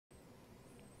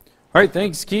All right,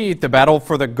 thanks, Keith. The battle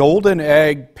for the Golden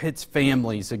Egg pits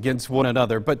families against one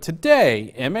another. But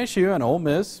today, MSU and Ole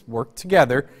Miss worked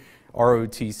together.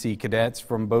 ROTC cadets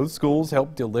from both schools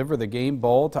helped deliver the game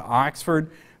ball to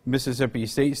Oxford. Mississippi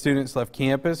State students left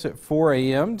campus at 4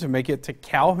 a.m. to make it to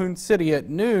Calhoun City at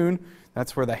noon.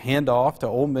 That's where the handoff to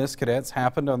Ole Miss cadets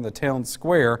happened on the town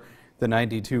square. The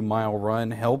 92-mile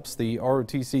run helps the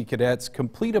ROTC cadets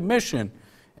complete a mission,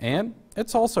 and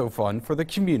it's also fun for the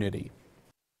community.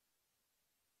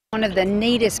 One of the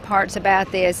neatest parts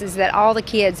about this is that all the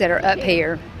kids that are up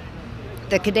here,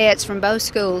 the cadets from both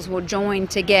schools, will join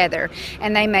together,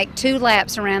 and they make 2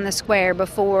 laps around the square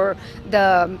before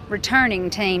the returning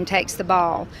team takes the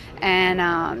ball,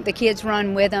 and the kids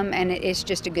run with them, and it's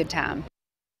just a good time.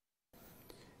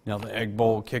 Now the Egg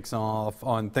Bowl kicks off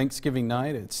on Thanksgiving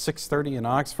night at 6:30 in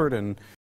Oxford, and